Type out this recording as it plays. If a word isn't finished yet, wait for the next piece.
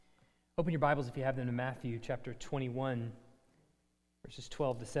Open your Bibles if you have them to Matthew chapter 21, verses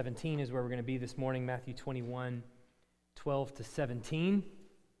 12 to 17 is where we're going to be this morning. Matthew 21, 12 to 17.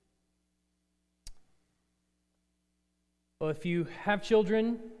 Well, if you have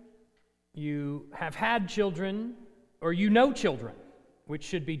children, you have had children, or you know children, which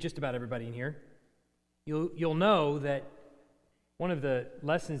should be just about everybody in here, you'll know that one of the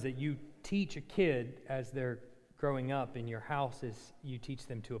lessons that you teach a kid as they're growing up in your house is you teach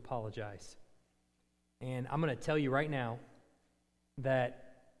them to apologize. And I'm going to tell you right now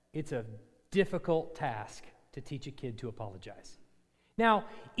that it's a difficult task to teach a kid to apologize. Now,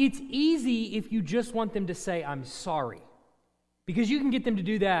 it's easy if you just want them to say, "I'm sorry," because you can get them to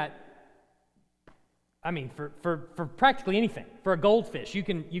do that. I mean, for practically anything. For a goldfish, you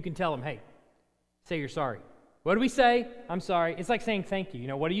can tell them, "Hey, say you're sorry." What do we say? "I'm sorry." It's like saying thank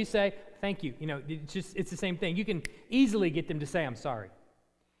you. What do you say? Thank you. It's the same thing. You can easily get them to say, "I'm sorry."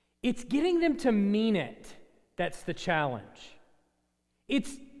 It's getting them to mean it that's the challenge.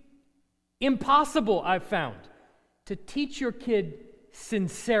 It's impossible, I've found, to teach your kid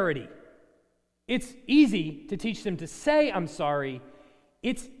sincerity. It's easy to teach them to say, "I'm sorry."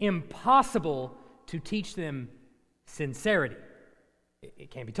 It's impossible to teach them sincerity. It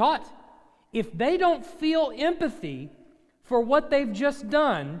can't be taught. If they don't feel empathy for what they've just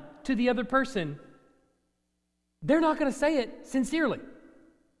done to the other person, they're not going to say it sincerely.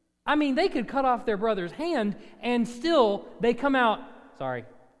 I mean, they could cut off their brother's hand and still they come out, "Sorry."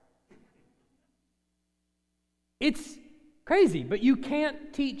 It's crazy, but you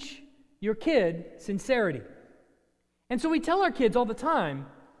can't teach your kid sincerity. And so we tell our kids all the time,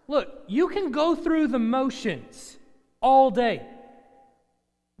 look, you can go through the motions all day,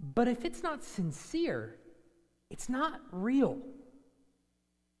 but if it's not sincere, it's not real.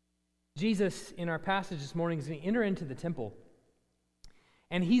 Jesus, in our passage this morning, is going to enter into the temple,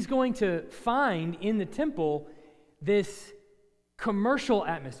 and he's going to find in the temple this commercial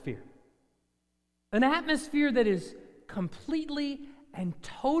atmosphere, an atmosphere that is completely and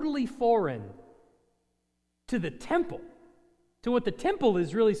totally foreign to the temple, to what the temple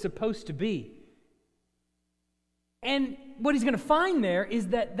is really supposed to be. And what he's going to find there is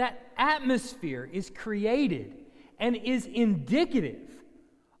that that atmosphere is created and is indicative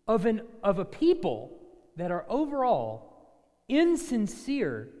of a people that are overall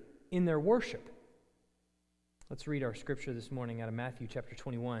insincere in their worship. Let's read our scripture this morning out of Matthew chapter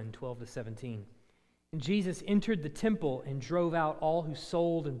 21, 12 to 17. "And Jesus entered the temple and drove out all who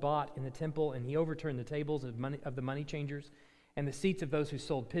sold and bought in the temple, and he overturned the tables of the money changers and the seats of those who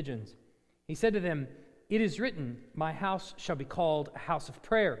sold pigeons. He said to them, 'It is written, my house shall be called a house of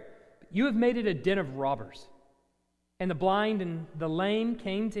prayer, but you have made it a den of robbers.' And the blind and the lame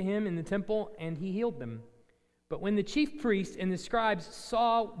came to him in the temple, and he healed them. But when the chief priests and the scribes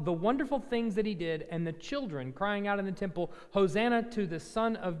saw the wonderful things that he did, and the children crying out in the temple, 'Hosanna to the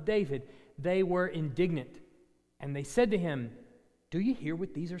Son of David,' they were indignant. And they said to him, 'Do you hear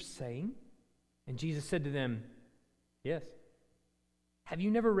what these are saying?' And Jesus said to them, 'Yes. Have you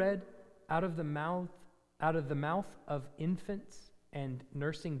never read, out of the mouth of infants and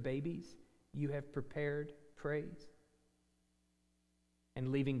nursing babies, you have prepared praise?'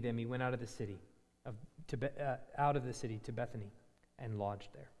 And leaving them, he went out of the city to Bethany and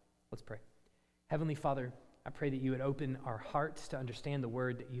lodged there." Let's pray. Heavenly Father, I pray that you would open our hearts to understand the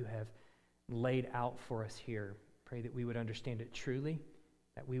word that you have laid out for us here. Pray that we would understand it truly,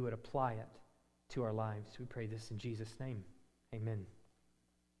 that we would apply it to our lives. We pray this in Jesus' name. Amen.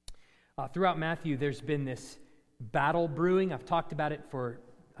 Throughout Matthew, there's been this battle brewing. I've talked about it for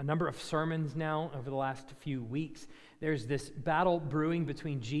a number of sermons now over the last few weeks. There's this battle brewing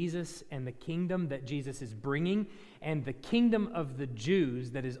between Jesus and the kingdom that Jesus is bringing, and the kingdom of the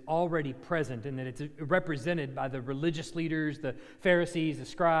Jews that is already present, and that it's represented by the religious leaders, the Pharisees, the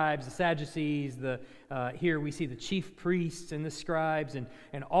scribes, the Sadducees. Here we see the chief priests and the scribes,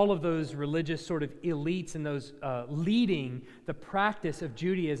 and all of those religious sort of elites and those leading the practice of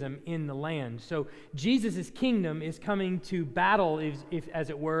Judaism in the land. So Jesus' kingdom is coming to battle, if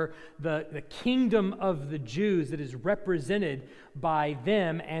as it were, the kingdom of the Jews that is represented by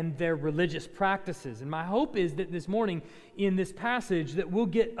them and their religious practices. And my hope is that this morning in this passage that we'll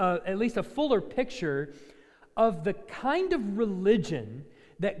get at least a fuller picture of the kind of religion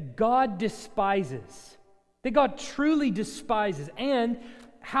that God despises, that God truly despises, and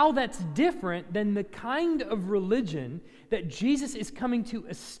how that's different than the kind of religion that Jesus is coming to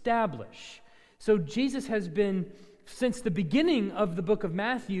establish. So Jesus has been, since the beginning of the book of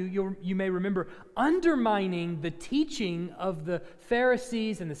Matthew, you may remember, undermining the teaching of the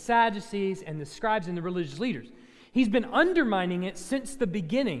Pharisees and the Sadducees and the scribes and the religious leaders. He's been undermining it since the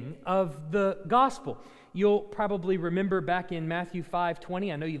beginning of the gospel. You'll probably remember back in Matthew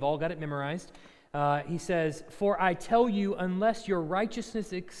 5:20, I know you've all got it memorized. He says, "For I tell you, unless your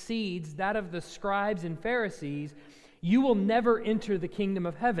righteousness exceeds that of the scribes and Pharisees, you will never enter the kingdom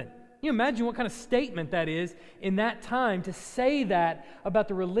of heaven." Can you imagine what kind of statement that is in that time to say that about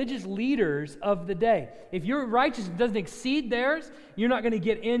the religious leaders of the day? If your righteousness doesn't exceed theirs, you're not going to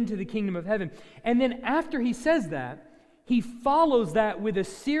get into the kingdom of heaven. And then after he says that, he follows that with a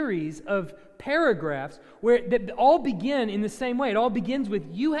series of paragraphs where that all begin in the same way. It all begins with,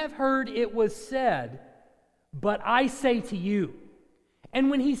 "You have heard it was said, but I say to you."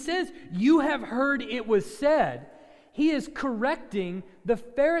 And when he says, "You have heard it was said," he is correcting the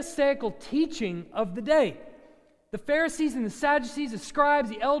Pharisaical teaching of the day. The Pharisees and the Sadducees, the scribes,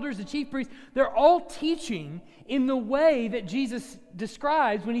 the elders, the chief priests, they're all teaching in the way that Jesus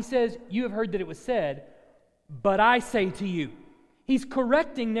describes when he says, "You have heard that it was said, but I say to you." He's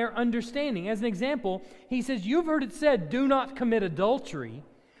correcting their understanding. As an example, he says, "You've heard it said, 'Do not commit adultery,'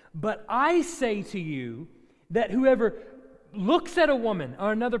 but I say to you that whoever looks at a woman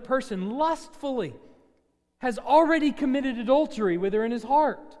or another person lustfully has already committed adultery with her in his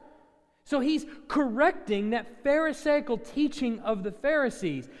heart." So he's correcting that Pharisaical teaching of the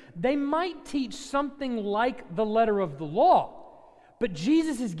Pharisees. They might teach something like the letter of the law, but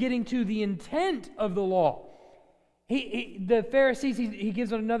Jesus is getting to the intent of the law. The Pharisees, he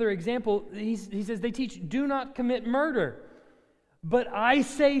gives another example. He says they teach, "Do not commit murder, but I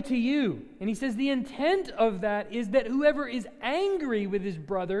say to you." And he says the intent of that is that whoever is angry with his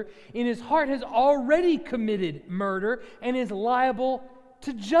brother in his heart has already committed murder and is liable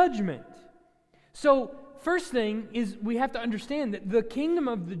to judgment. So first thing is we have to understand that the kingdom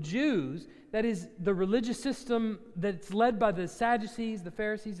of the Jews, that is the religious system that's led by the Sadducees, the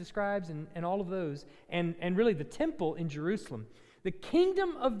Pharisees, the scribes, and all of those, and really the temple in Jerusalem, the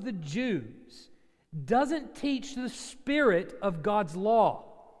kingdom of the Jews doesn't teach the spirit of God's law.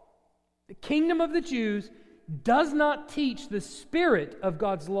 The kingdom of the Jews does not teach the spirit of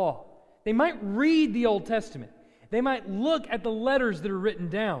God's law. They might read the Old Testament. They might look at the letters that are written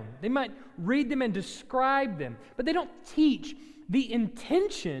down. They might read them and describe them, but they don't teach the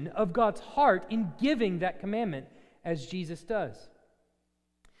intention of God's heart in giving that commandment as Jesus does.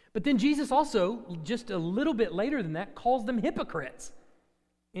 But then Jesus also, just a little bit later than that, calls them hypocrites.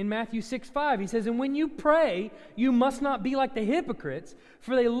 In Matthew 6:5, he says, "And when you pray, you must not be like the hypocrites,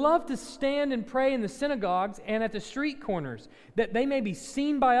 for they love to stand and pray in the synagogues and at the street corners, that they may be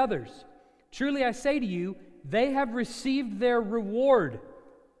seen by others. Truly I say to you, they have received their reward."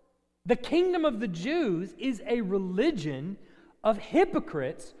 The kingdom of the Jews is a religion of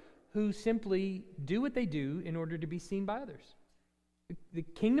hypocrites who simply do what they do in order to be seen by others. The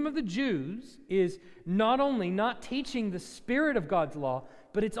kingdom of the Jews is not only not teaching the spirit of God's law,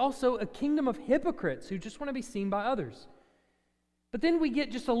 but it's also a kingdom of hypocrites who just want to be seen by others. But then we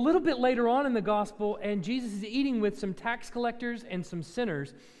get just a little bit later on in the gospel, and Jesus is eating with some tax collectors and some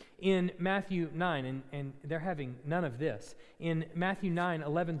sinners in Matthew 9, and they're having none of this. In Matthew 9,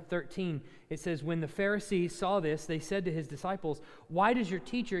 11, 13, it says, "When the Pharisees saw this, they said to his disciples, 'Why does your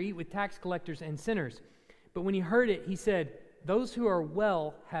teacher eat with tax collectors and sinners?' But when he heard it, he said, 'Those who are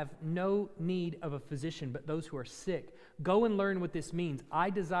well have no need of a physician, but those who are sick. Go and learn what this means.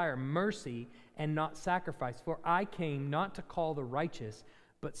 I desire mercy and not sacrifice, for I came not to call the righteous,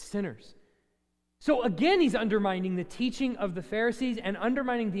 but sinners.'" So again, he's undermining the teaching of the Pharisees and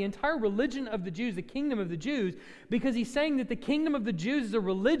undermining the entire religion of the Jews, the kingdom of the Jews, because he's saying that the kingdom of the Jews is a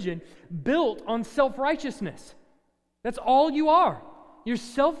religion built on self-righteousness. That's all you are. You're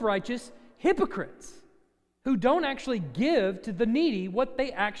self-righteous hypocrites who don't actually give to the needy what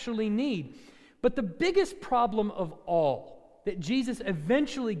they actually need. But the biggest problem of all that Jesus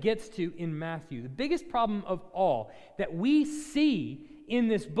eventually gets to in Matthew, the biggest problem of all that we see in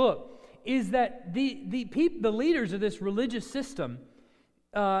this book, is that the leaders of this religious system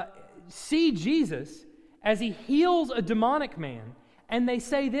see Jesus as he heals a demonic man, and they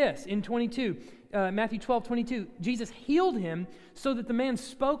say this in Matthew 12:22, Jesus healed him so that the man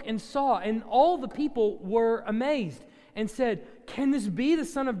spoke and saw, and all the people were amazed and said, "Can this be the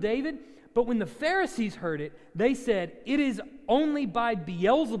son of David?" But when the Pharisees heard it, they said, "It is only by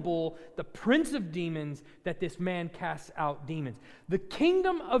Beelzebul, the prince of demons, that this man casts out demons." The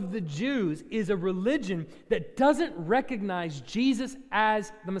kingdom of the Jews is a religion that doesn't recognize Jesus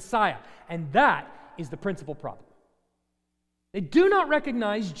as the Messiah, and that is the principal problem. They do not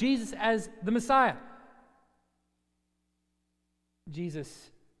recognize Jesus as the Messiah.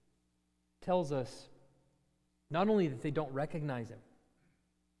 Jesus tells us not only that they don't recognize him,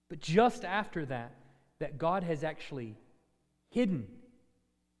 but just after that, that God has actually hidden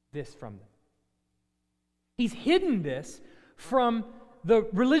this from them. He's hidden this from the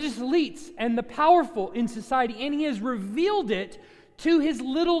religious elites and the powerful in society, and He has revealed it to His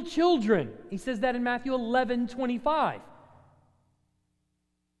little children. He says that in Matthew 11:25.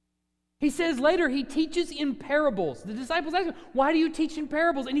 He says later He teaches in parables. The disciples ask Him, why do you teach in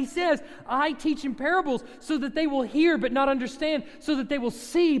parables? And He says, I teach in parables so that they will hear but not understand, so that they will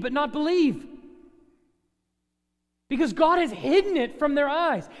see but not believe. Because God has hidden it from their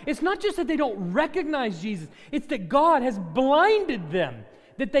eyes. It's not just that they don't recognize Jesus, it's that God has blinded them,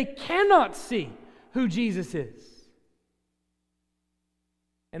 that they cannot see who Jesus is.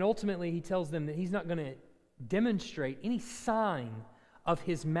 And ultimately, He tells them that He's not going to demonstrate any sign of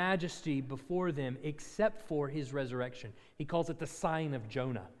His majesty before them except for His resurrection. He calls it the sign of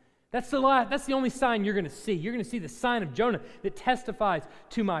Jonah. That's the only sign you're going to see. You're going to see the sign of Jonah that testifies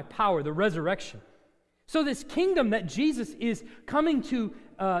to my power, the resurrection. So this kingdom that Jesus is coming to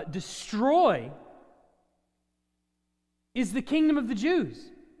destroy is the kingdom of the Jews.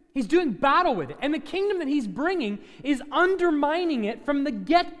 He's doing battle with it. And the kingdom that He's bringing is undermining it from the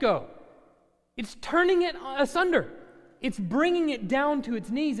get-go. It's turning it asunder. It's bringing it down to its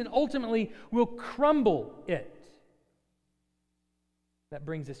knees and ultimately will crumble it. That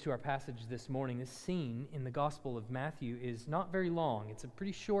brings us to our passage this morning. This scene in the Gospel of Matthew is not very long. It's a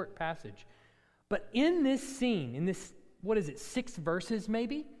pretty short passage. But in this scene, in this, 6 verses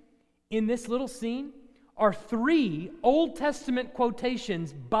maybe? In this little scene are 3 Old Testament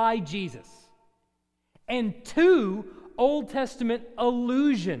quotations by Jesus and 2 Old Testament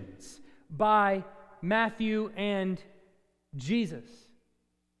allusions by Matthew and Jesus.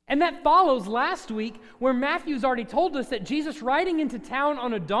 And that follows last week where Matthew's already told us that Jesus riding into town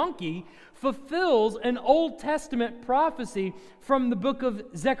on a donkey fulfills an Old Testament prophecy from the book of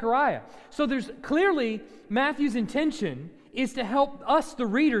Zechariah. So there's clearly Matthew's intention is to help us, the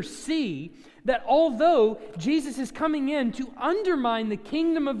reader, see that although Jesus is coming in to undermine the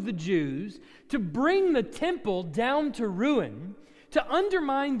kingdom of the Jews, to bring the temple down to ruin, to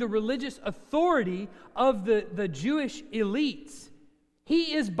undermine the religious authority of the Jewish elites,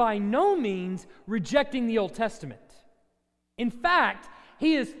 He is by no means rejecting the Old Testament. In fact,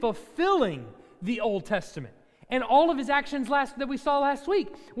 He is fulfilling the Old Testament. And all of His actions that we saw last week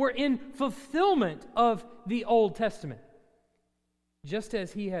were in fulfillment of the Old Testament. Just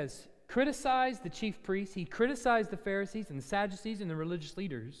as He has criticized the chief priests, He criticized the Pharisees and the Sadducees and the religious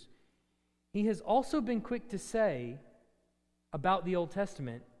leaders, He has also been quick to say about the Old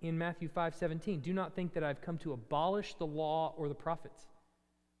Testament in Matthew 5:17, do not think that I've come to abolish the law or the prophets.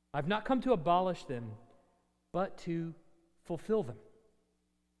 I've not come to abolish them, but to fulfill them.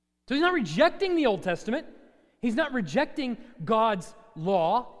 So He's not rejecting the Old Testament. He's not rejecting God's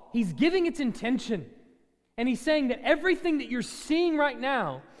law. He's giving its intention. And He's saying that everything that you're seeing right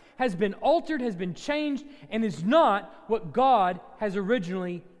now has been altered, has been changed, and is not what God has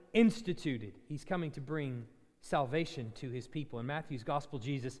originally instituted. He's coming to bring salvation to His people. In Matthew's gospel,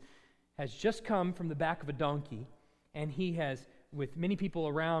 Jesus has just come from the back of a donkey, and He has, with many people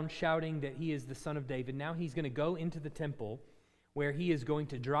around shouting that He is the Son of David, now He's going to go into the temple where He is going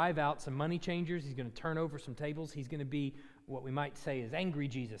to drive out some money changers. He's going to turn over some tables. He's going to be what we might say is angry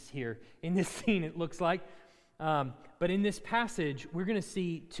Jesus here in this scene, it looks like. But in this passage, we're going to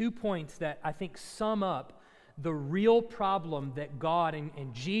see 2 points that I think sum up the real problem that God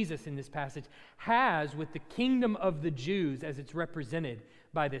and Jesus in this passage has with the kingdom of the Jews as it's represented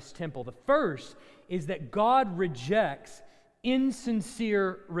by this temple. The first is that God rejects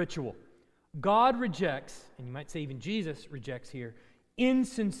insincere ritual. God rejects, and you might say even Jesus rejects here,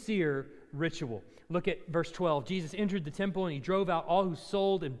 insincere ritual. Look at verse 12. Jesus entered the temple and He drove out all who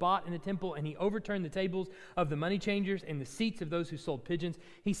sold and bought in the temple, and He overturned the tables of the money changers and the seats of those who sold pigeons.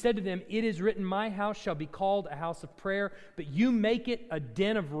 He said to them, "It is written, my house shall be called a house of prayer, but you make it a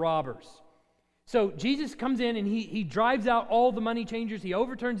den of robbers." So Jesus comes in and he drives out all the money changers. He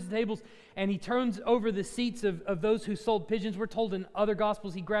overturns the tables and He turns over the seats of those who sold pigeons. We're told in other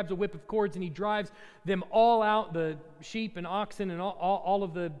Gospels He grabs a whip of cords and He drives them all out, the sheep and oxen and all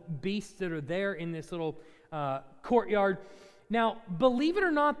of the beasts that are there in this little courtyard. Now, believe it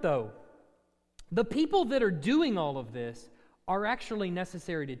or not though, the people that are doing all of this are actually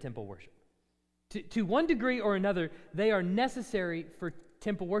necessary to temple worship. To one degree or another, they are necessary for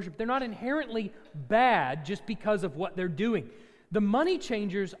temple worship. They're not inherently bad just because of what they're doing. The money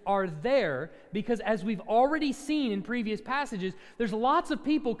changers are there because, as we've already seen in previous passages, there's lots of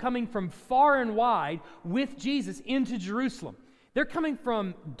people coming from far and wide with Jesus into Jerusalem. They're coming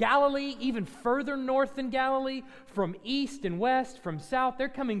from Galilee, even further north than Galilee, from east and west, from south. They're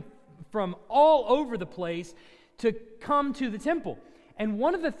coming from all over the place to come to the temple. And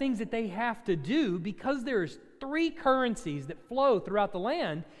one of the things that they have to do, because there's 3 currencies that flow throughout the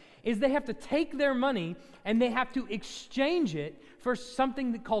land, is they have to take their money and they have to exchange it for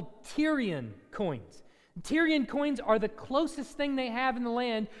something called Tyrian coins. Tyrian coins are the closest thing they have in the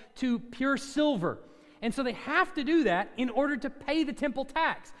land to pure silver. And so they have to do that in order to pay the temple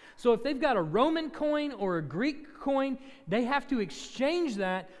tax. So if they've got a Roman coin or a Greek coin, they have to exchange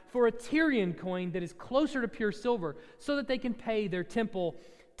that for a Tyrian coin that is closer to pure silver so that they can pay their temple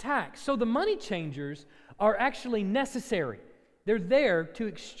tax. So the money changers are actually necessary. They're there to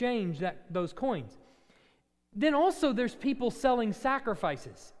exchange those coins. Then also there's people selling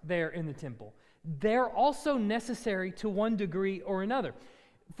sacrifices there in the temple. They're also necessary to one degree or another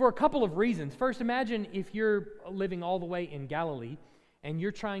for a couple of reasons. First, imagine if you're living all the way in Galilee and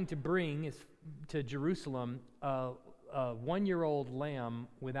you're trying to bring to Jerusalem a 1-year-old lamb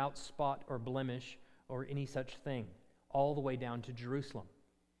without spot or blemish or any such thing all the way down to Jerusalem.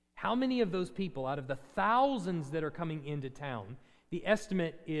 How many of those people, out of the thousands that are coming into town, the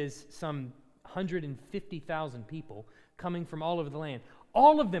estimate is some 150,000 people coming from all over the land,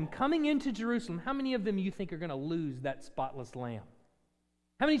 all of them coming into Jerusalem, how many of them you think are going to lose that spotless lamb?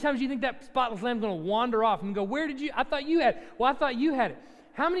 How many times do you think that spotless lamb is going to wander off and go, where did you, I thought you had it. Well, I thought you had it.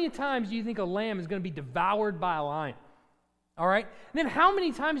 How many times do you think a lamb is going to be devoured by a lion? All right? And then how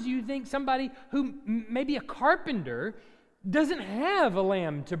many times do you think somebody who maybe a carpenter doesn't have a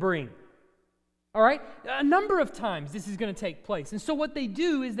lamb to bring? All right? A number of times this is going to take place. And so what they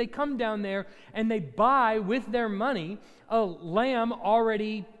do is they come down there and they buy with their money a lamb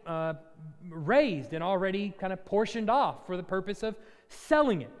already raised and already kind of portioned off for the purpose of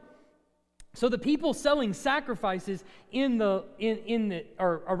selling it. So the people selling sacrifices or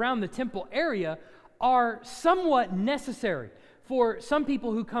around the temple area are somewhat necessary for some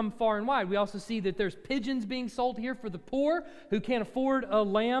people who come far and wide. We also see that there's pigeons being sold here for the poor who can't afford a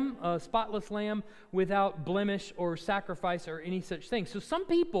lamb, a spotless lamb, without blemish or sacrifice or any such thing. So some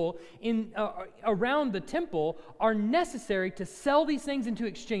people around the temple are necessary to sell these things and to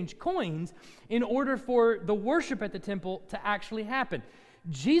exchange coins in order for the worship at the temple to actually happen.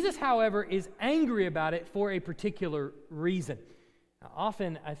 Jesus, however, is angry about it for a particular reason. Now,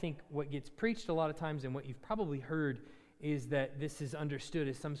 often, I think what gets preached a lot of times and what you've probably heard is that this is understood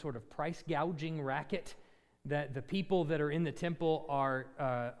as some sort of price gouging racket, that the people that are in the temple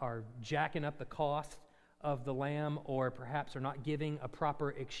are jacking up the cost of the lamb, or perhaps are not giving a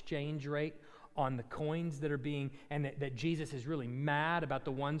proper exchange rate on the coins that are being, and that Jesus is really mad about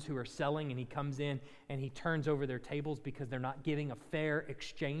the ones who are selling, and he comes in and he turns over their tables because they're not giving a fair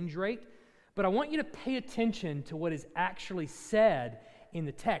exchange rate. But I want you to pay attention to what is actually said in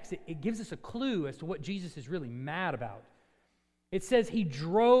the text. It gives us a clue as to what Jesus is really mad about. It says he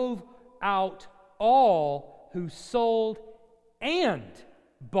drove out all who sold and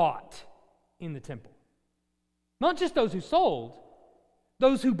bought in the temple. Not just those who sold,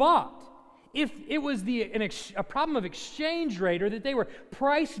 those who bought. If it was a problem of exchange rate or that they were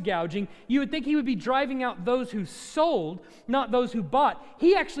price gouging, you would think he would be driving out those who sold, not those who bought.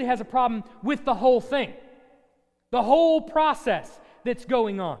 He actually has a problem with the whole thing, the whole process that's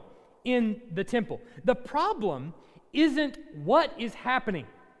going on in the temple. The problem isn't what is happening.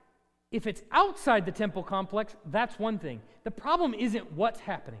 If it's outside the temple complex, that's one thing. The problem isn't what's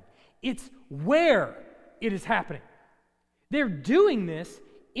happening. It's where it is happening. They're doing this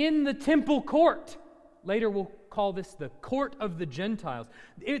in the temple court. Later we'll call this the court of the Gentiles.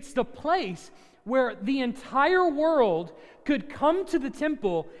 It's the place where the entire world could come to the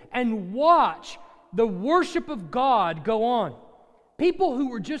temple and watch the worship of God go on. People who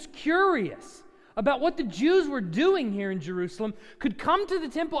were just curious about what the Jews were doing here in Jerusalem could come to the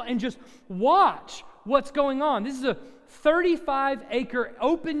temple and just watch what's going on. This is a 35-acre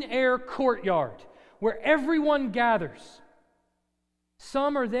open-air courtyard where everyone gathers.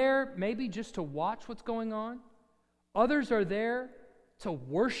 Some are there maybe just to watch what's going on. Others are there to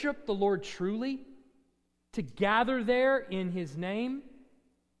worship the Lord truly, to gather there in His name.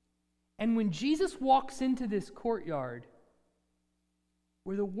 And when Jesus walks into this courtyard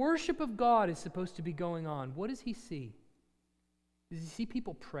where the worship of God is supposed to be going on, what does He see? Does He see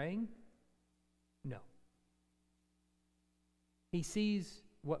people praying? No. He sees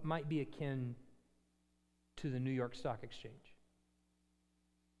what might be akin to the New York Stock Exchange.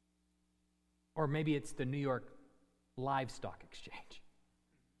 Or maybe it's the New York Livestock Exchange.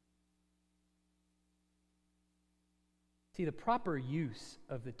 See, the proper use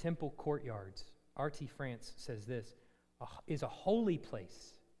of the temple courtyards, R.T. France says this, is a holy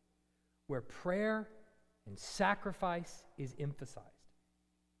place where prayer and sacrifice is emphasized.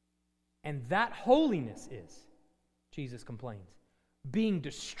 And that holiness is, Jesus complains, being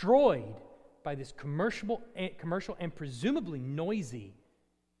destroyed by this commercial and presumably noisy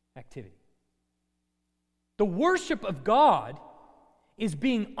activity. The worship of God is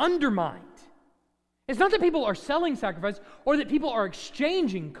being undermined. It's not that people are selling sacrifice or that people are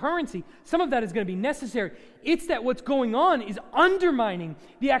exchanging currency. Some of that is going to be necessary. It's that what's going on is undermining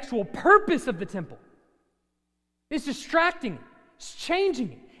the actual purpose of the temple. It's distracting it. It's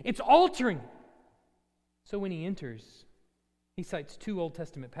changing it. It's altering it. So when he enters, he cites two Old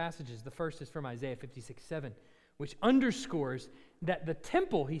Testament passages. The first is from Isaiah 56:7, which underscores that the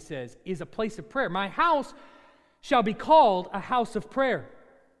temple, he says, is a place of prayer. My house shall be called a house of prayer.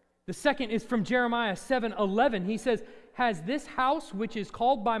 The second is from Jeremiah 7:11. He says, has this house, which is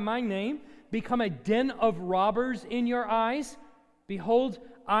called by my name, become a den of robbers in your eyes? Behold,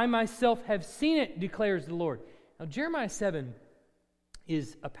 I myself have seen it, declares the Lord. Now, Jeremiah 7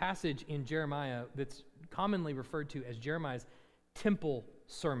 is a passage in Jeremiah that's commonly referred to as Jeremiah's temple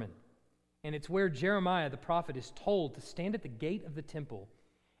sermon. And it's where Jeremiah, the prophet, is told to stand at the gate of the temple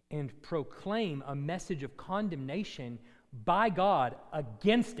and proclaim a message of condemnation by God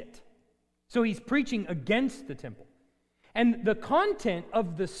against it. So he's preaching against the temple. And the content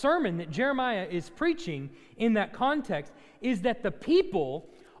of the sermon that Jeremiah is preaching in that context is that the people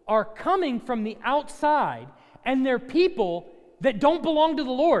are coming from the outside, and they're people that don't belong to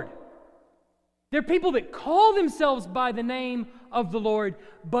the Lord. They're people that call themselves by the name of the Lord,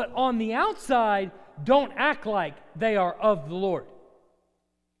 but on the outside don't act like they are of the Lord.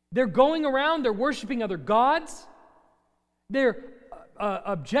 They're going around, they're worshiping other gods, they're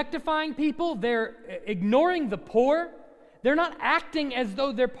objectifying people, they're ignoring the poor, they're not acting as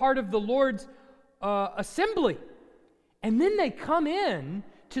though they're part of the Lord's assembly. And then they come in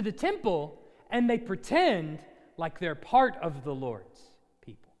to the temple and they pretend like they're part of the Lord's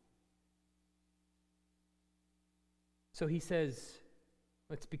people. So he says,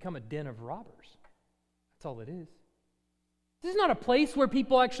 it's become a den of robbers. That's all it is. This is not a place where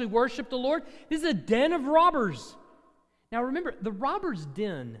people actually worship the Lord. This is a den of robbers. Now remember, the robber's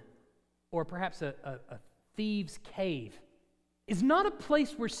den, or perhaps a thieves' cave, is not a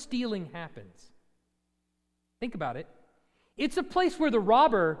place where stealing happens. Think about it. It's a place where the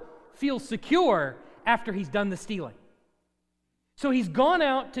robber feels secure after he's done the stealing. So he's gone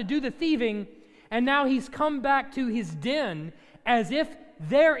out to do the thieving, and now he's come back to his den as if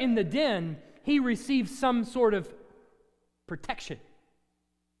there in the den he receives some sort of protection.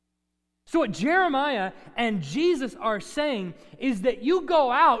 So what Jeremiah and Jesus are saying is that you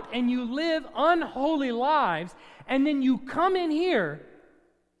go out and you live unholy lives, and then you come in here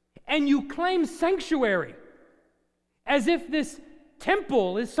and you claim sanctuary as if this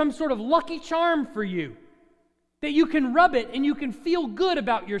temple is some sort of lucky charm for you, that you can rub it and you can feel good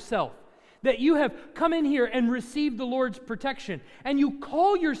about yourself, that you have come in here and received the Lord's protection, and you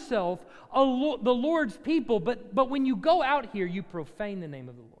call yourself the Lord's people, but when you go out here, you profane the name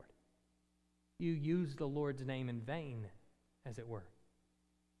of the Lord. You use the Lord's name in vain, as it were.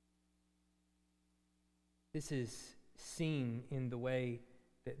 This is seen in the way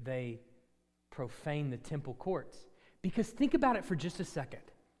that they profane the temple courts. Because think about it for just a second.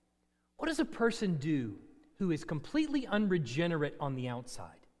 What does a person do who is completely unregenerate on the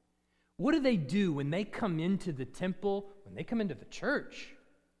outside? What do they do when they come into the temple, when they come into the church,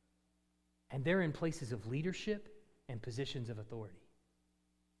 and they're in places of leadership and positions of authority?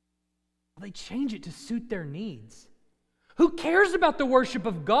 Well, they change it to suit their needs. Who cares about the worship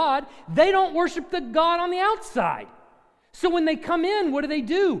of God? They don't worship the God on the outside. So when they come in, what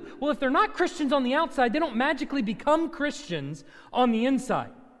do? Well, if they're not Christians on the outside, they don't magically become Christians on the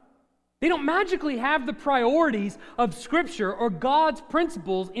inside. They don't magically have the priorities of Scripture or God's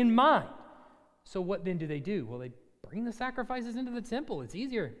principles in mind. So what then do? Well, they bring the sacrifices into the temple. It's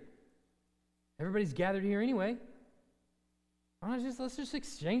easier. Everybody's gathered here anyway. Let's just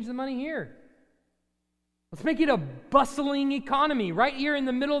exchange the money here. Let's make it a bustling economy right here in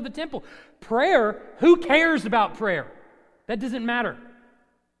the middle of the temple. Prayer, who cares about prayer? That doesn't matter.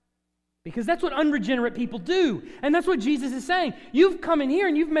 Because that's what unregenerate people do. And that's what Jesus is saying. You've come in here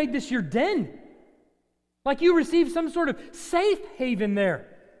and you've made this your den. Like you received some sort of safe haven there.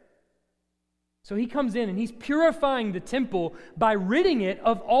 So he comes in and he's purifying the temple by ridding it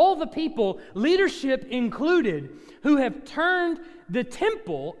of all the people, leadership included, who have turned the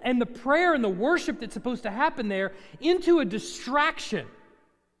temple and the prayer and the worship that's supposed to happen there into a distraction.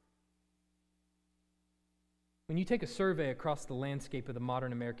 When you take a survey across the landscape of the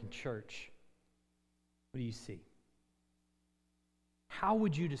modern American church, what do you see? How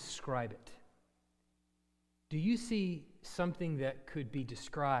would you describe it? Do you see something that could be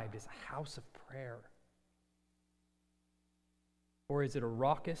described as a house of prayer? Or is it a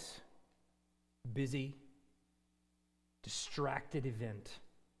raucous, busy, distracted event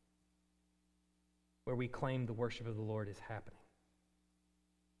where we claim the worship of the Lord is happening?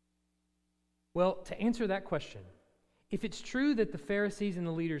 Well, to answer that question, if it's true that the Pharisees and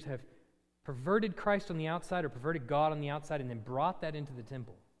the leaders have perverted Christ on the outside or perverted God on the outside and then brought that into the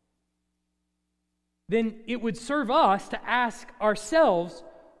temple, then it would serve us to ask ourselves,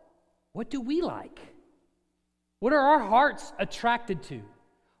 what do we like? What are our hearts attracted to?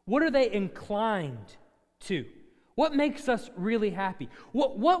 What are they inclined to? What makes us really happy?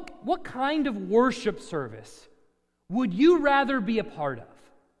 What kind of worship service would you rather be a part of?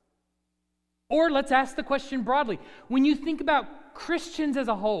 Or let's ask the question broadly. When you think about Christians as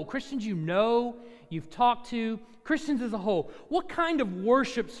a whole, Christians you know, you've talked to, Christians as a whole, what kind of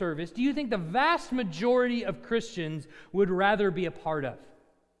worship service do you think the vast majority of Christians would rather be a part of?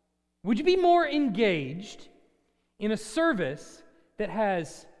 Would you be more engaged in a service that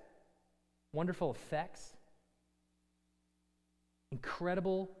has wonderful effects,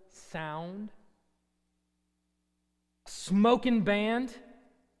 incredible sound, a smoking band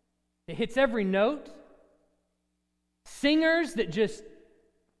that hits every note, singers that just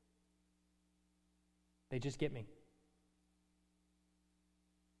get me?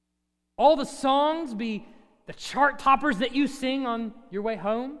 All the songs be the chart toppers that you sing on your way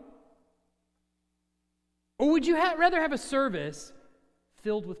home? Or would you rather have a service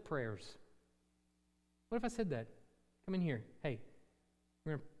filled with prayers? What if I said that? Come in here. Hey,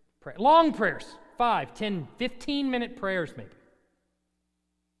 we're going to pray. Long prayers. 5, 10, 15-minute prayers maybe.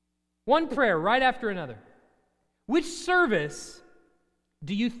 One prayer right after another. Which service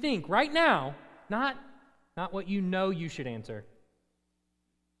do you think right now, not what you know you should answer.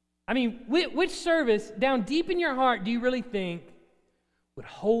 I mean, which service down deep in your heart do you really think would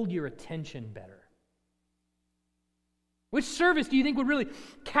hold your attention better? Which service do you think would really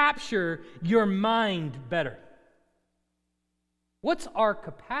capture your mind better? What's our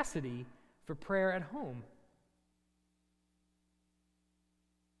capacity for prayer at home?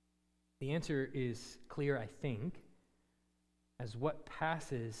 The answer is clear, I think, as what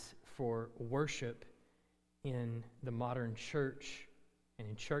passes for worship in the modern church and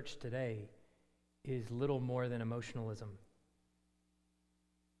in church today is little more than emotionalism.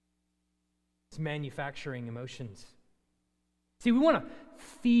 It's manufacturing emotions. See, we want to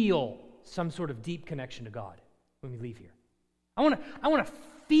feel some sort of deep connection to God when we leave here. I want to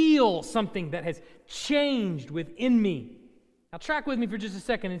feel something that has changed within me. Now track with me for just a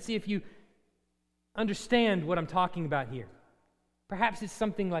second and see if you understand what I'm talking about here. Perhaps it's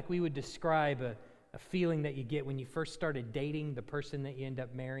something like we would describe a feeling that you get when you first started dating the person that you end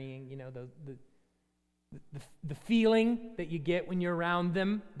up marrying. You know, the feeling that you get when you're around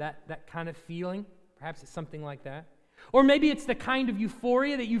them, that kind of feeling. Perhaps it's something like that. Or maybe it's the kind of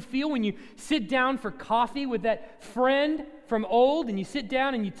euphoria that you feel when you sit down for coffee with that friend from old, and you sit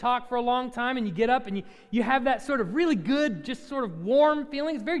down and you talk for a long time, and you get up and you have that sort of really good, just sort of warm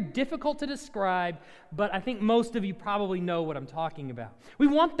feeling. It's very difficult to describe, but I think most of you probably know what I'm talking about. We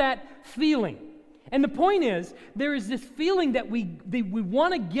want that feeling. And the point is, there is this feeling that we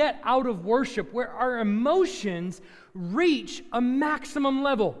want to get out of worship where our emotions reach a maximum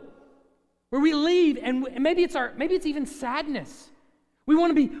level. Where we leave, and maybe it's even sadness. We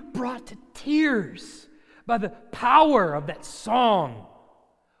want to be brought to tears by the power of that song,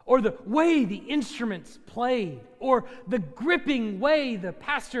 or the way the instruments played, or the gripping way the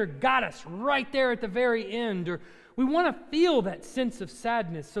pastor got us right there at the very end. Or we want to feel that sense of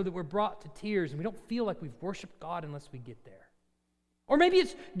sadness so that we're brought to tears, and we don't feel like we've worshiped God unless we get there. Or maybe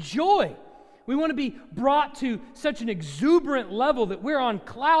it's joy. We want to be brought to such an exuberant level that we're on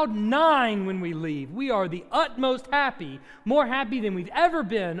cloud 9 when we leave. We are the utmost happy, more happy than we've ever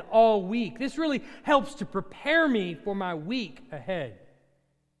been all week. This really helps to prepare me for my week ahead.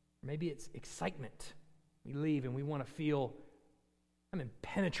 Maybe it's excitement. We leave and we want to feel, I'm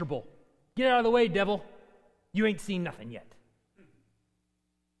impenetrable. Get out of the way, devil. You ain't seen nothing yet.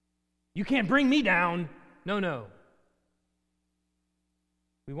 You can't bring me down. No.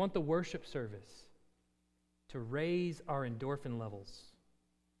 We want the worship service to raise our endorphin levels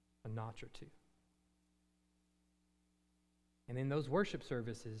a notch or two. And in those worship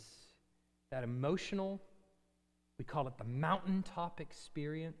services, that emotional, we call it the mountaintop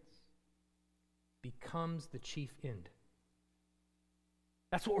experience, becomes the chief end.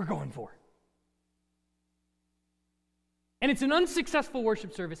 That's what we're going for. And it's an unsuccessful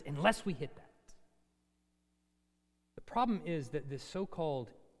worship service unless we hit that. The problem is that this so-called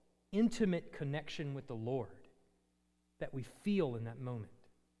intimate connection with the Lord that we feel in that moment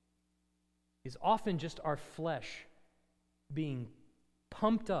is often just our flesh being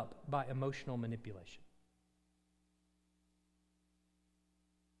pumped up by emotional manipulation.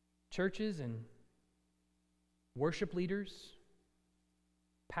 Churches and worship leaders,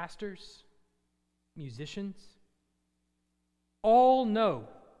 pastors, musicians, all know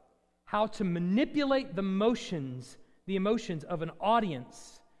how to manipulate the emotions of an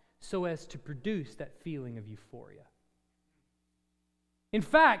audience so as to produce that feeling of euphoria. In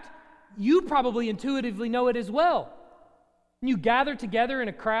fact, you probably intuitively know it as well. When you gather together in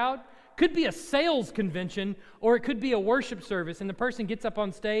a crowd, could be a sales convention or it could be a worship service, and the person gets up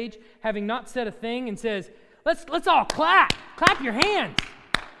on stage having not said a thing and says, let's all clap your hands.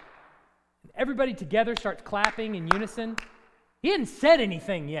 And everybody together starts clapping in unison. He hadn't said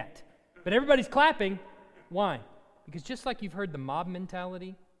anything yet, but everybody's clapping. Why? Because just like you've heard the mob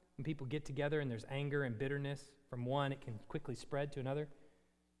mentality, when people get together and there's anger and bitterness from one, it can quickly spread to another.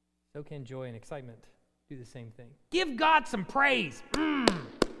 So can joy and excitement do the same thing. Give God some praise.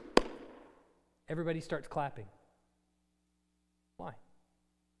 Everybody starts clapping. Why?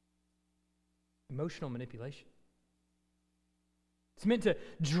 Emotional manipulation. It's meant to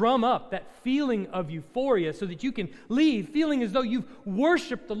drum up that feeling of euphoria so that you can leave feeling as though you've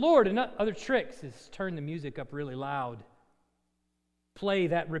worshiped the Lord. And other tricks is turn the music up really loud. Play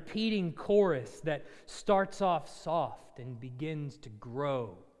that repeating chorus that starts off soft and begins to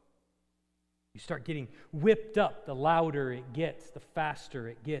grow. You start getting whipped up. The louder it gets, the faster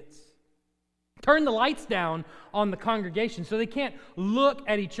it gets. Turn the lights down on the congregation so they can't look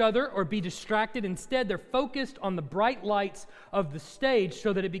at each other or be distracted. Instead, they're focused on the bright lights of the stage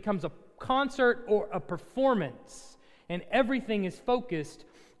so that it becomes a concert or a performance. And everything is focused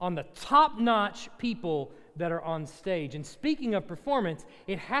on the top-notch people that are on stage. And speaking of performance,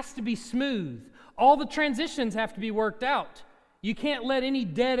 it has to be smooth. All the transitions have to be worked out. You can't let any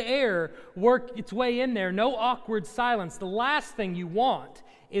dead air work its way in there. No awkward silence. The last thing you want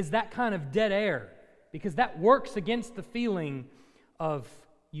is that kind of dead air, because that works against the feeling of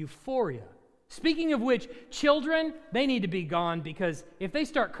euphoria. Speaking of which, children, they need to be gone, because if they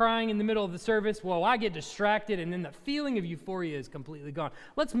start crying in the middle of the service, well, I get distracted, and then the feeling of euphoria is completely gone.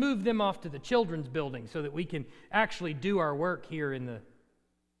 Let's move them off to the children's building so that we can actually do our work here in the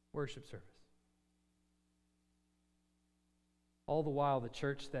worship service. All the while, the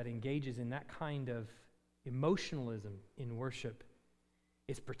church that engages in that kind of emotionalism in worship,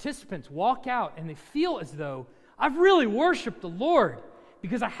 its participants walk out and they feel as though I've really worshiped the Lord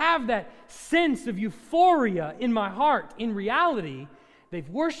because I have that sense of euphoria in my heart. In reality, they've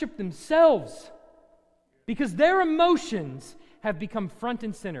worshiped themselves because their emotions have become front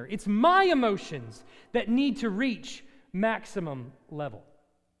and center. It's my emotions that need to reach maximum level.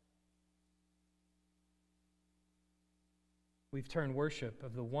 We've turned worship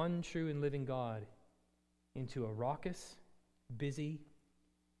of the one true and living God into a raucous, busy,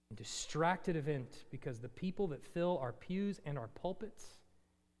 and distracted event because the people that fill our pews and our pulpits,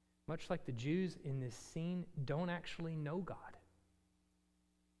 much like the Jews in this scene, don't actually know God.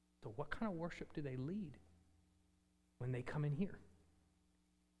 So what kind of worship do they lead when they come in here?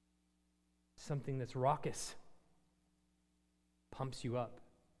 Something that's raucous, pumps you up,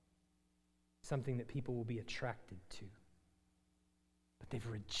 something that people will be attracted to. But they've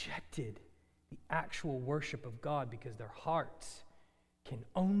rejected the actual worship of God because their hearts can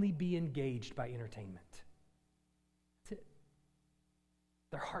only be engaged by entertainment. That's it.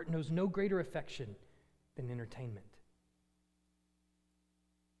 Their heart knows no greater affection than entertainment.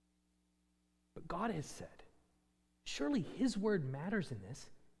 But God has said, surely His word matters in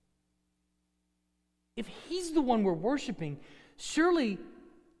this. If He's the one we're worshiping, surely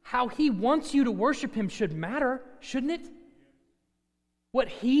how He wants you to worship Him should matter, shouldn't it? What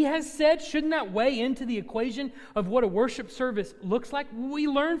He has said, shouldn't that weigh into the equation of what a worship service looks like? We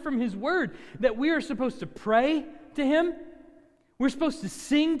learn from His word that we are supposed to pray to Him. We're supposed to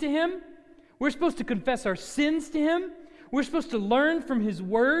sing to Him. We're supposed to confess our sins to Him. We're supposed to learn from His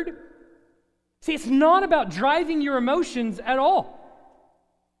word. See, it's not about driving your emotions at all.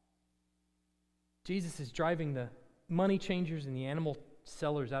 Jesus is driving the money changers and the animal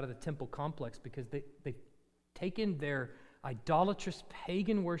sellers out of the temple complex because they've taken their idolatrous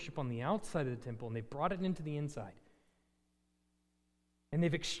pagan worship on the outside of the temple and they've brought it into the inside. And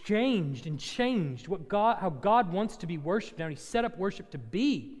they've exchanged and changed how God wants to be worshiped. Now He set up worship to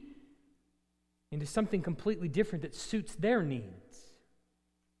be into something completely different that suits their needs.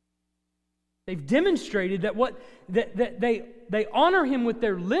 They've demonstrated that they honor Him with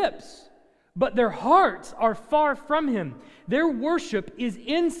their lips, but their hearts are far from Him. Their worship is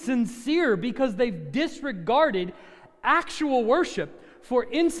insincere because they've disregarded actual worship for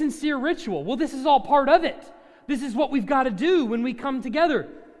insincere ritual. Well, this is all part of it. This is what we've got to do when we come together.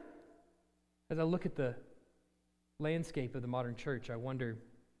 As I look at the landscape of the modern church, I wonder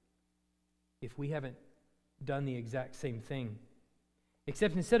if we haven't done the exact same thing.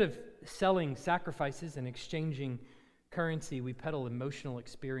 Except instead of selling sacrifices and exchanging currency, we peddle emotional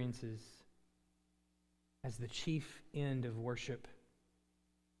experiences as the chief end of worship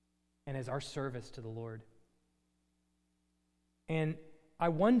and as our service to the Lord. And I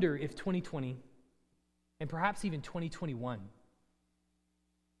wonder if 2020, and perhaps even 2021,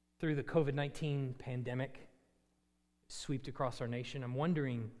 through the COVID-19 pandemic swept across our nation, I'm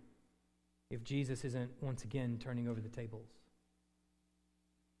wondering if Jesus isn't once again turning over the tables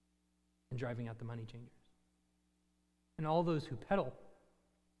and driving out the money changers and all those who peddle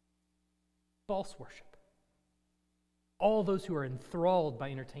false worship, all those who are enthralled by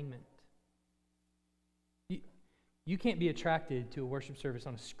entertainment. You can't be attracted to a worship service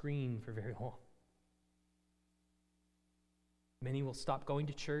on a screen for very long. Many will stop going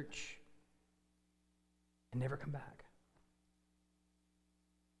to church and never come back.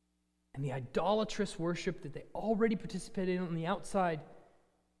 And the idolatrous worship that they already participated in on the outside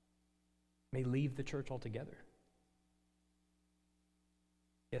may leave the church altogether.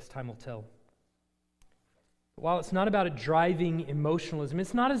 Yes, time will tell. But while it's not about a driving emotionalism,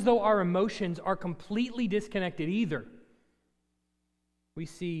 it's not as though our emotions are completely disconnected either. We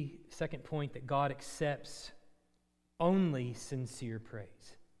see, second point, that God accepts only sincere praise.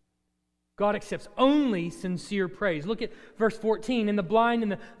 God accepts only sincere praise. Look at verse 14. And the blind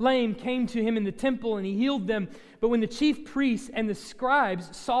and the lame came to him in the temple, and he healed them. But when the chief priests and the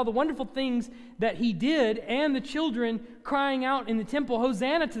scribes saw the wonderful things that he did, and the children crying out in the temple,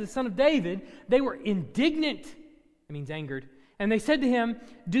 Hosanna to the Son of David, they were indignant. That means angered. And they said to him,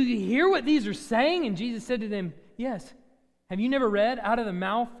 do you hear what these are saying? And Jesus said to them, yes. Have you never read, out of the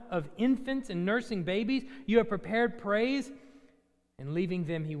mouth of infants and nursing babies, you have prepared praise? And leaving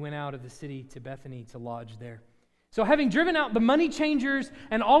them, he went out of the city to Bethany to lodge there. So having driven out the money changers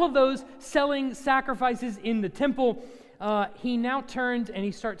and all of those selling sacrifices in the temple, he now turns and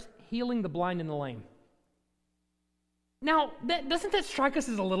he starts healing the blind and the lame. Now, doesn't that strike us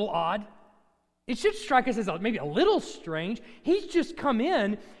as a little odd? It should strike us as maybe a little strange. He's just come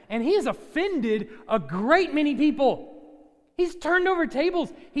in and he has offended a great many people. He's turned over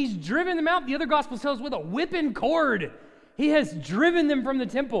tables. He's driven them out. The other gospel tells us with a whip and cord. He has driven them from the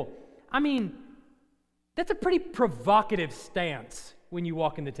temple. I mean, that's a pretty provocative stance when you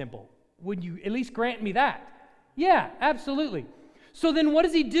walk in the temple. Would you at least grant me that? Yeah, absolutely. So then what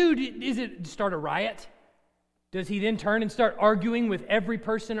does he do? Is it start a riot? Does he then turn and start arguing with every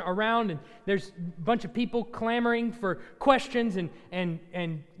person around, and there's a bunch of people clamoring for questions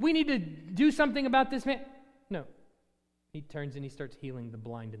and we need to do something about this man? No. He turns and he starts healing the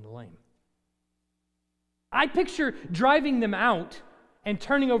blind and the lame. I picture driving them out and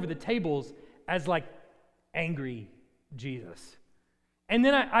turning over the tables as like angry Jesus. And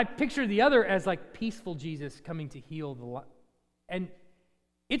then I picture the other as like peaceful Jesus coming to heal the and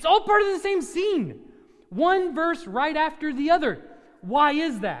it's all part of the same scene. One verse right after the other. Why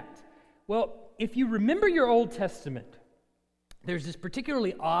is that? Well, if you remember your Old Testament, there's this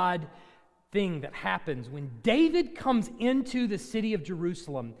particularly odd thing that happens when David comes into the city of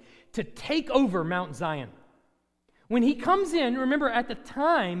Jerusalem to take over Mount Zion. When he comes in, remember at the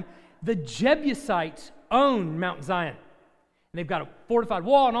time, the Jebusites own Mount Zion. And they've got a fortified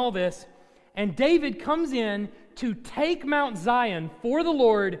wall and all this. And David comes in to take Mount Zion for the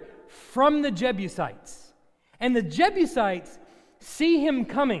Lord from the Jebusites. And the Jebusites see him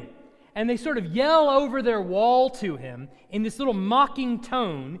coming, and they sort of yell over their wall to him in this little mocking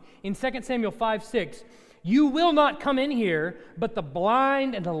tone in 2 Samuel 5:6. You will not come in here, but the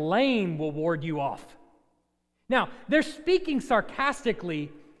blind and the lame will ward you off. Now, they're speaking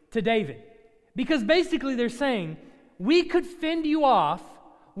sarcastically to David because basically they're saying, we could fend you off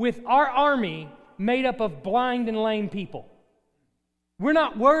with our army made up of blind and lame people. We're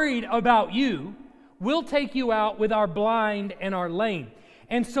not worried about you. We'll take you out with our blind and our lame.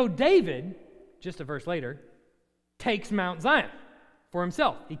 And so David, just a verse later, takes Mount Zion for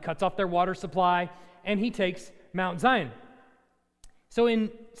himself. He cuts off their water supply and he takes Mount Zion. So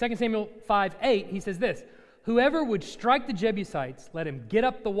in 2 Samuel 5:8, he says this, whoever would strike the Jebusites, let him get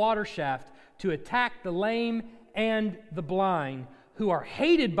up the water shaft to attack the lame and the blind, who are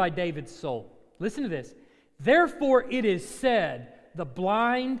hated by David's soul. Listen to this. Therefore it is said, the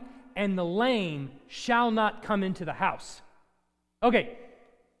blind and the lame shall not come into the house. Okay,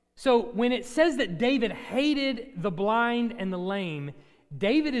 so when it says that David hated the blind and the lame,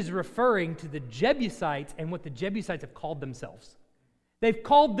 David is referring to the Jebusites and what the Jebusites have called themselves. They've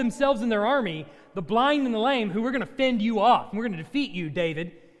called themselves in their army the blind and the lame, who we're going to fend you off. And we're going to defeat you,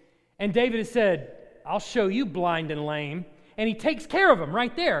 David. And David has said, I'll show you blind and lame. And he takes care of them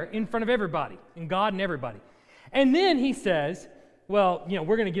right there in front of everybody, and God and everybody. And then he says, well,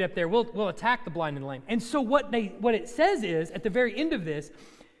 we're going to get up there. We'll attack the blind and the lame. And so what it says is, at the very end of this,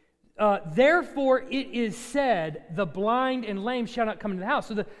 therefore it is said, the blind and lame shall not come into the house.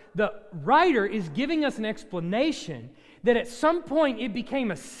 So the writer is giving us an explanation that at some point it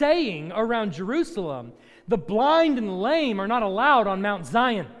became a saying around Jerusalem, the blind and the lame are not allowed on Mount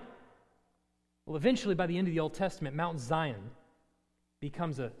Zion. Well, eventually, by the end of the Old Testament, Mount Zion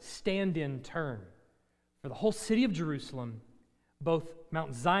becomes a stand-in term for the whole city of Jerusalem, both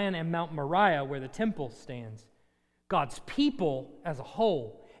Mount Zion and Mount Moriah, where the temple stands. God's people as a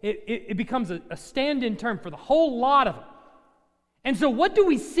whole. It becomes a stand-in term for the whole lot of them. And so what do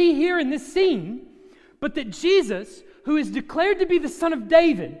we see here in this scene? But that Jesus, who is declared to be the Son of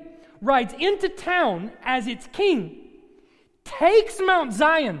David, rides into town as its king, takes Mount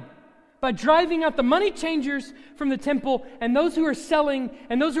Zion by driving out the money changers from the temple and those who are selling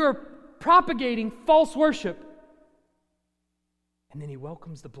and those who are propagating false worship. And then he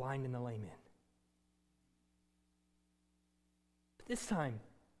welcomes the blind and the lame in. But this time,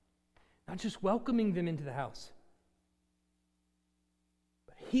 not just welcoming them into the house,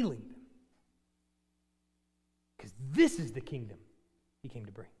 but healing them. Because this is the kingdom he came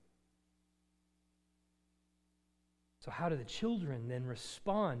to bring. So how do the children then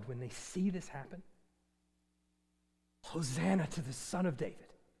respond when they see this happen? Hosanna to the Son of David.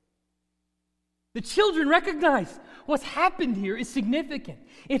 The children recognize what's happened here is significant.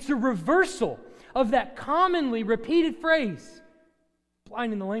 It's a reversal of that commonly repeated phrase,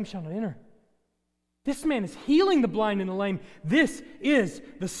 blind and the lame shall not enter. This man is healing the blind and the lame. This is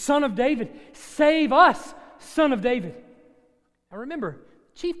the Son of David. Save us, Son of David. Now remember,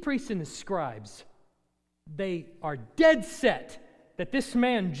 chief priests and the scribes, they are dead set that this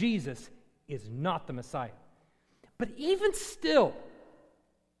man, Jesus, is not the Messiah. But even still,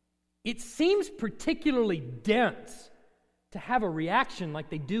 it seems particularly dense to have a reaction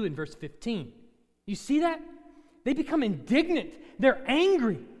like they do in verse 15. You see that? They become indignant. They're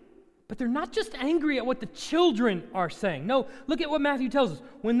angry. But they're not just angry at what the children are saying. No, look at what Matthew tells us.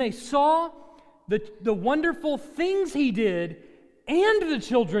 When they saw the wonderful things he did and the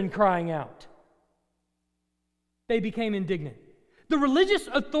children crying out, they became indignant. The religious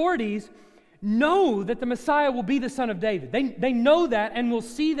authorities know that the Messiah will be the Son of David. They know that, and we'll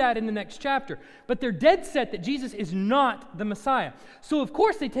see that in the next chapter. But they're dead set that Jesus is not the Messiah. So of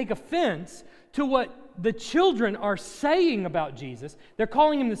course they take offense to what the children are saying about Jesus. They're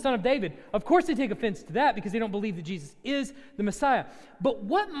calling him the Son of David. Of course they take offense to that because they don't believe that Jesus is the Messiah. But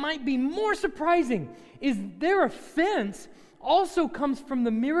what might be more surprising is their offense also comes from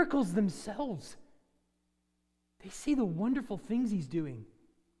the miracles themselves. They see the wonderful things he's doing,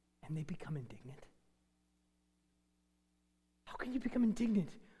 and they become indignant. How can you become indignant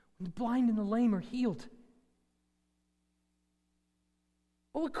when the blind and the lame are healed?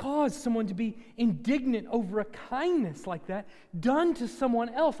 What would cause someone to be indignant over a kindness like that done to someone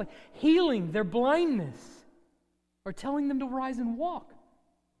else, like healing their blindness or telling them to rise and walk?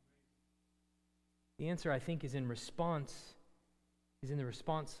 The answer, I think, is in the response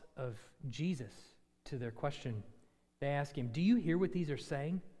of Jesus to their question. They ask him, "Do you hear what these are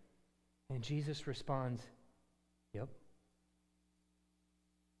saying?" And Jesus responds, "Yep.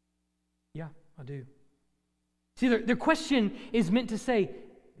 Yeah, I do." See, their question is meant to say,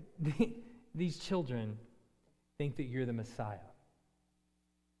 these children think that you're the Messiah.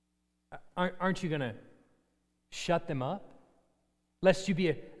 Aren't you going to shut them up, lest you be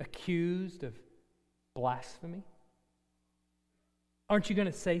accused of blasphemy? Aren't you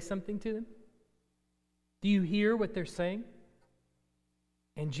going to say something to them? Do you hear what they're saying?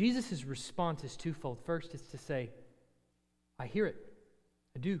 And Jesus' response is twofold. First, it's to say, I hear it.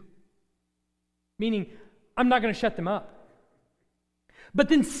 I do. Meaning, I'm not going to shut them up. But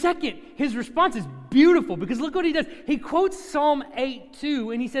then second, his response is beautiful because look what he does. He quotes Psalm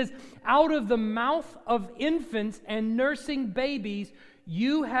 8:2 and he says, "Out of the mouth of infants and nursing babies,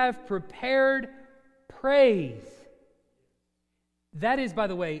 you have prepared praise." That is, by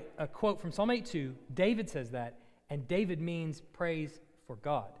the way, a quote from Psalm 8:2. David says that, and David means praise for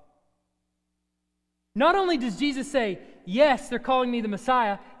God. Not only does Jesus say, yes, they're calling me the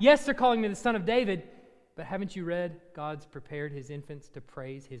Messiah, yes, they're calling me the Son of David, but haven't you read God's prepared his infants to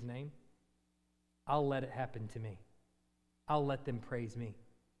praise his name? I'll let it happen to me. I'll let them praise me.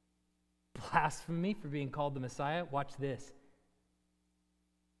 Blasphemy for being called the Messiah? Watch this.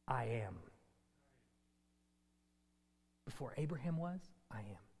 I am. Before Abraham was, I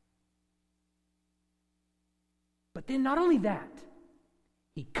am. But then not only that,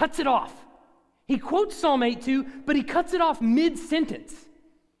 he cuts it off. He quotes Psalm 8:2, but he cuts it off mid-sentence.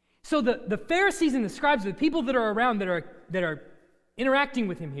 So the Pharisees and the scribes, the people that are around that are interacting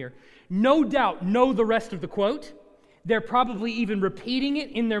with him here, no doubt know the rest of the quote. They're probably even repeating it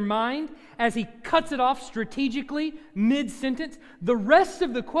in their mind as he cuts it off strategically mid-sentence. The rest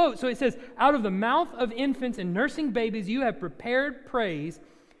of the quote, so it says, out of the mouth of infants and nursing babies you have prepared praise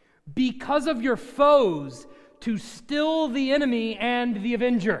because of your foes to still the enemy and the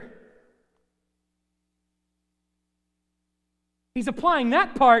avenger. He's applying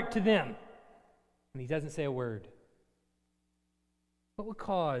that part to them. And he doesn't say a word. What would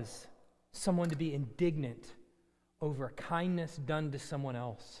cause someone to be indignant over a kindness done to someone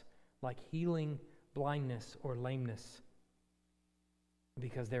else, like healing blindness or lameness,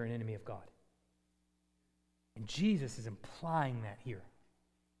 because they're an enemy of God? And Jesus is implying that here.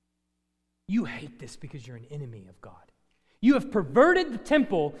 You hate this because you're an enemy of God. You have perverted the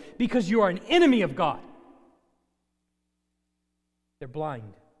temple because you are an enemy of God. They're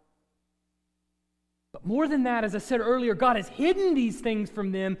blind. But more than that, as I said earlier, God has hidden these things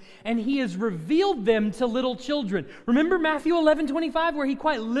from them and He has revealed them to little children. Remember Matthew 11:25 where He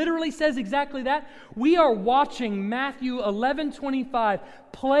quite literally says exactly that? We are watching Matthew 11:25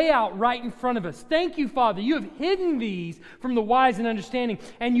 play out right in front of us. Thank you, Father. You have hidden these from the wise and understanding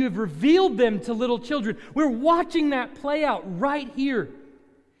and you have revealed them to little children. We're watching that play out right here.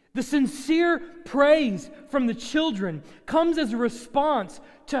 The sincere praise from the children comes as a response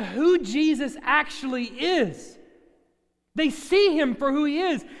to who Jesus actually is. They see Him for who He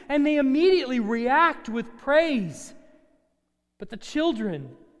is, and they immediately react with praise. But the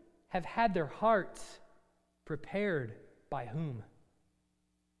children have had their hearts prepared by whom?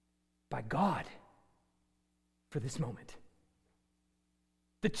 By God for this moment.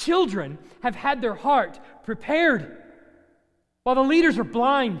 The children have had their heart prepared. While the leaders are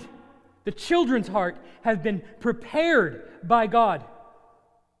blind, the children's heart has been prepared by God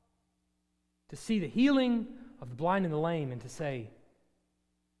to see the healing of the blind and the lame and to say,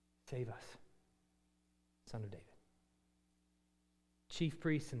 save us, Son of David. Chief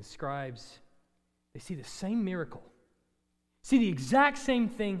priests and scribes, they see the same miracle, see the exact same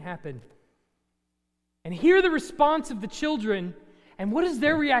thing happen, and hear the response of the children, and what is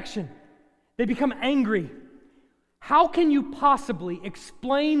their reaction? They become angry. How can you possibly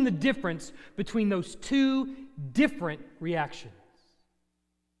explain the difference between those two different reactions?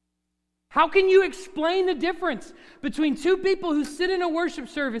 How can you explain the difference between two people who sit in a worship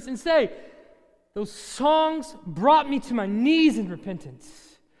service and say, those songs brought me to my knees in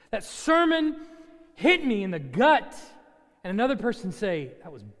repentance. That sermon hit me in the gut. And another person say,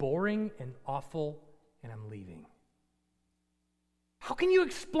 that was boring and awful and I'm leaving. How can you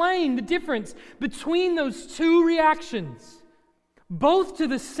explain the difference between those two reactions, both to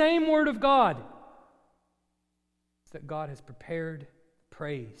the same Word of God? It's that God has prepared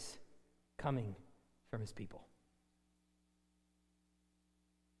praise coming from His people.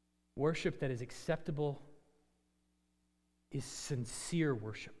 Worship that is acceptable is sincere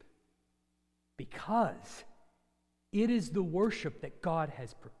worship because it is the worship that God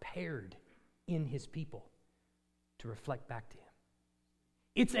has prepared in His people to reflect back to Him.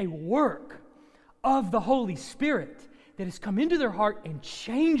 It's a work of the Holy Spirit that has come into their heart and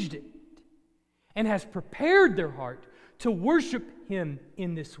changed it and has prepared their heart to worship Him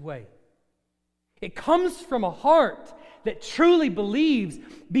in this way. It comes from a heart that truly believes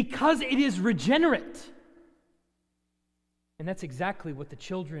because it is regenerate. And that's exactly what the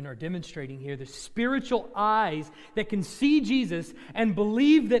children are demonstrating here. The spiritual eyes that can see Jesus and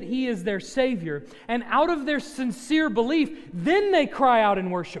believe that He is their Savior. And out of their sincere belief, then they cry out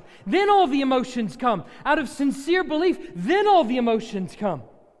in worship. Then all the emotions come. Out of sincere belief, then all the emotions come.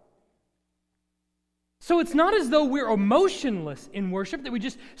 So it's not as though we're emotionless in worship, that we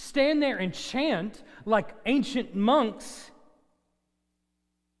just stand there and chant like ancient monks.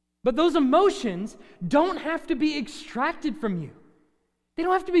 But those emotions don't have to be extracted from you. They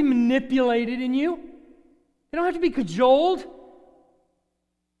don't have to be manipulated in you. They don't have to be cajoled.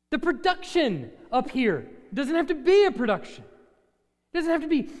 The production up here doesn't have to be a production. It doesn't have to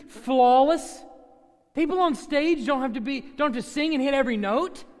be flawless. People on stage don't have to sing and hit every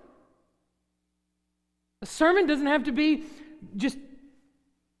note. A sermon doesn't have to be just,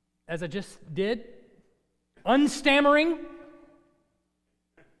 as I just did, unstammering.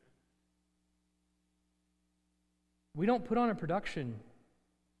 We don't put on a production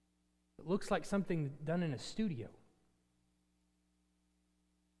that looks like something done in a studio.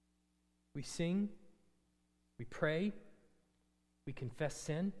 We sing, we pray, we confess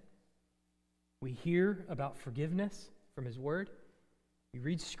sin, we hear about forgiveness from His Word, we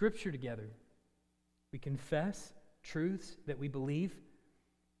read Scripture together, we confess truths that we believe,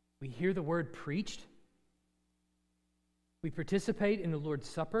 we hear the Word preached, we participate in the Lord's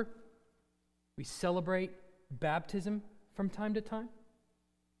Supper, we celebrate baptism from time to time.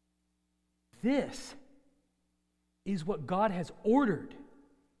 This is what God has ordered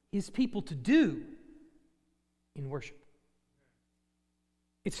His people to do in worship.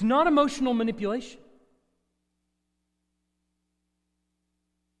 It's not emotional manipulation.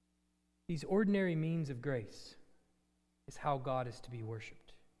 These ordinary means of grace is how God is to be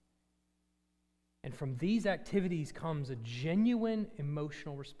worshiped. And from these activities comes a genuine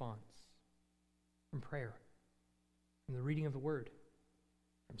emotional response from prayer, from the reading of the Word,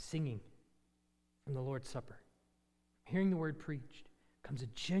 from singing, from the Lord's Supper. Hearing the Word preached comes a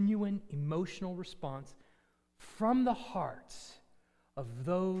genuine emotional response from the hearts of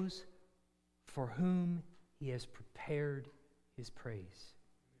those for whom He has prepared His praise.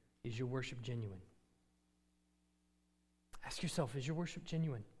 Is your worship genuine? Ask yourself, is your worship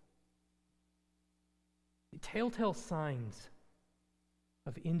genuine? The telltale signs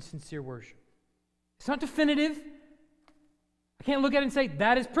of insincere worship. It's not definitive. I can't look at it and say,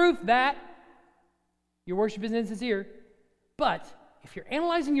 that is proof that your worship is insincere. But if you're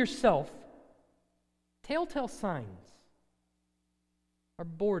analyzing yourself, telltale signs are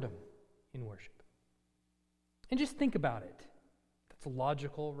boredom in worship. And just think about it. That's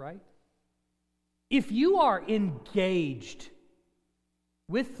logical, right? If you are engaged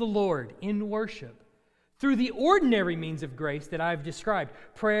with the Lord in worship through the ordinary means of grace that I've described,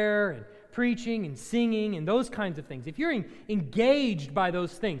 prayer and preaching and singing and those kinds of things, if you're engaged by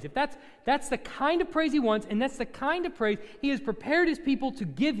those things, if that's the kind of praise He wants, and that's the kind of praise He has prepared His people to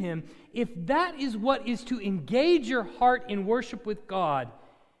give Him, if that is what is to engage your heart in worship with God,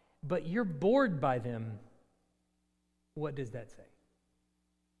 but you're bored by them, what does that say?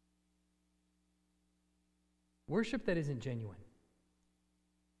 Worship that isn't genuine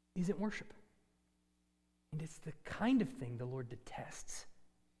isn't worship. And it's the kind of thing the Lord detests.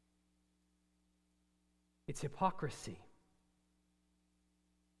 It's hypocrisy.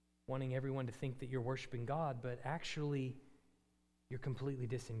 Wanting everyone to think that you're worshiping God, but actually you're completely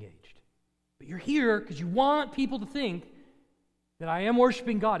disengaged. But you're here because you want people to think that I am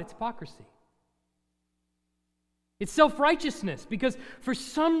worshiping God. It's hypocrisy. It's self-righteousness because for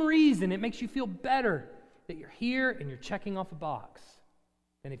some reason it makes you feel better that you're here and you're checking off a box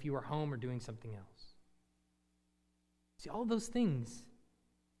than if you were home or doing something else. See, all those things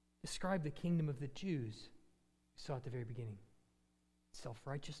describe the kingdom of the Jews we saw at the very beginning. It's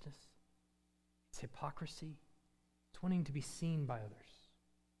self-righteousness. It's hypocrisy. It's wanting to be seen by others.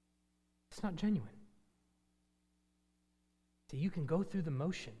 It's not genuine. See, you can go through the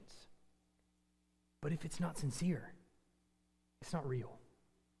motions, but if it's not sincere, it's not real.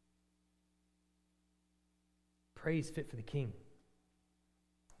 Praise fit for the King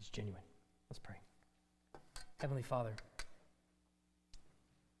is genuine. Let's pray. Heavenly Father,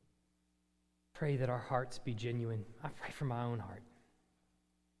 pray that our hearts be genuine. I pray for my own heart.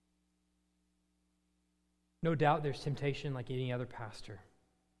 No doubt there's temptation, like any other pastor,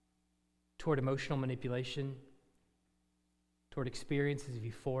 toward emotional manipulation, toward experiences of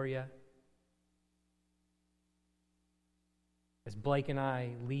euphoria. As Blake and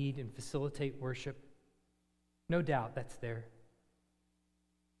I lead and facilitate worship, no doubt that's there.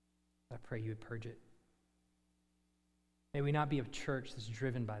 I pray you would purge it. May we not be a church that's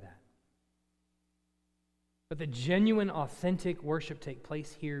driven by that. But the genuine, authentic worship take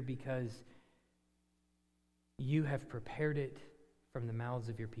place here because you have prepared it from the mouths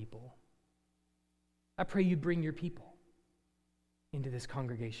of your people. I pray you bring your people into this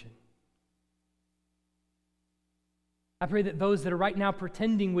congregation. I pray that those that are right now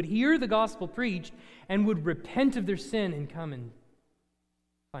pretending would hear the gospel preached and would repent of their sin and come and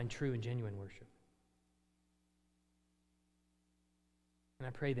find true and genuine worship. And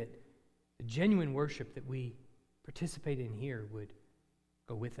I pray that the genuine worship that we participate in here would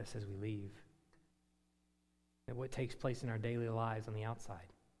go with us as we leave. That what takes place in our daily lives on the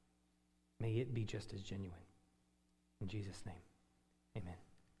outside, may it be just as genuine. In Jesus' name, amen.